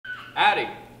Howdy,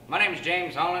 my name is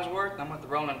James Hollingsworth. I'm with the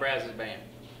Rolling Brazos Band.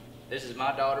 This is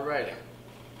my daughter Rayleigh.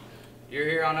 You're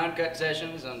here on Uncut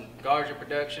Sessions on Garza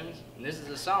Productions, and this is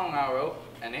a song I wrote,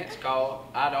 and it's called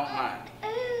I Don't Mind.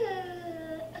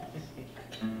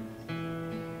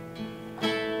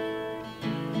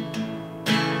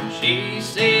 She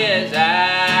says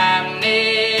I've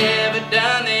never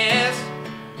done this,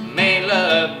 made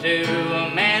love to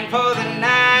a man for the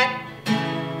night,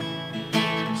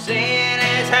 saying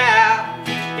as how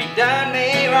he done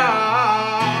me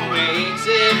wrong makes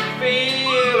it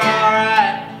feel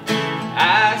alright.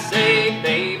 I say,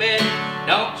 baby,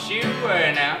 don't you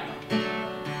worry now,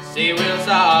 see, we'll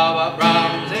solve our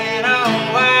problems in a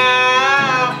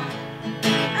while.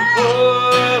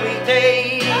 Before we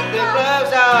take the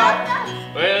gloves off,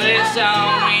 well, it's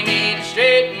something we need to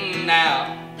straighten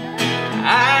out.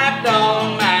 I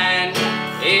don't mind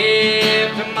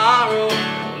if tomorrow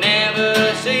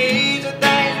never sees the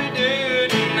things we do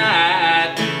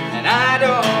tonight, and I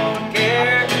don't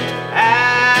care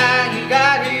how you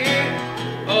got here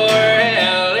or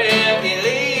hell if you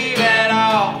leave at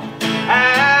all.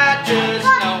 I just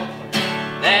know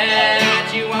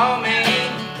that you want me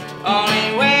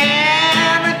only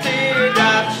when the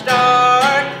teardrops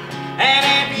start, and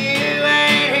if you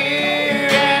ain't here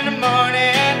in the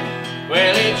morning,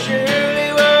 well, it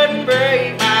surely wouldn't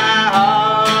break my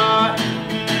heart.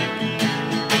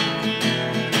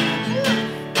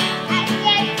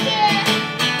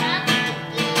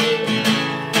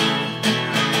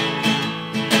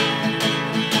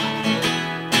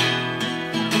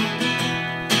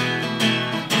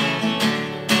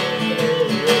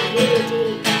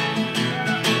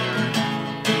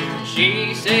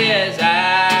 She says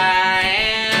I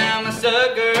am a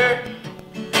sucker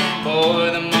for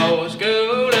the most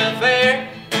cool affair,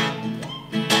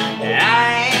 and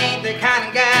I ain't the kind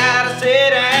of guy to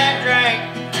sit and drink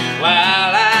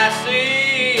while I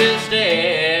see you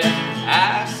stare.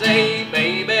 I say,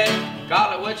 baby,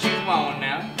 call it what you want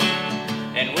now,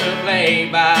 and we'll play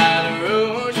by the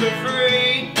rules for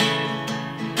free,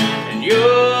 and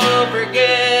you'll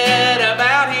forget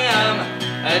about him.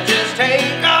 Just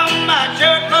take off my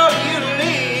shirt before you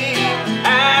leave.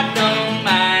 I don't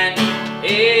mind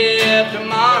if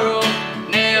tomorrow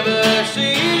never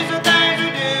sees the things we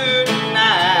do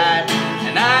tonight,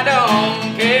 and I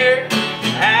don't care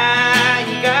how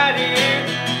you got here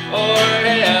or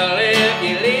hell if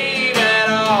you leave at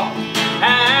all.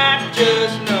 I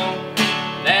just know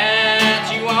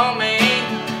that you want me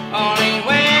only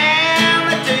when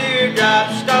the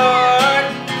teardrops start,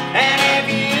 and if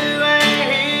you ain't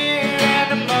here in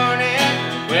the morning,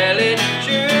 well, it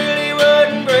surely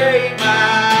wouldn't break my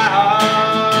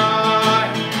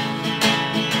heart.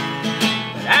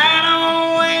 But I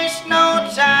don't waste no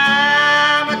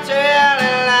time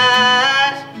telling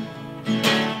lies,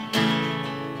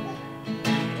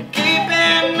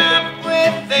 keeping up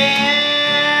with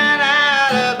thin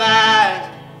alibis.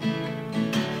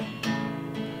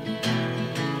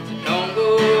 So don't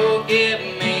go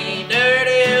giving me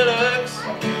dirty looks.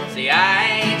 See, I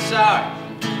ain't sorry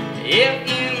if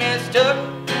you mistook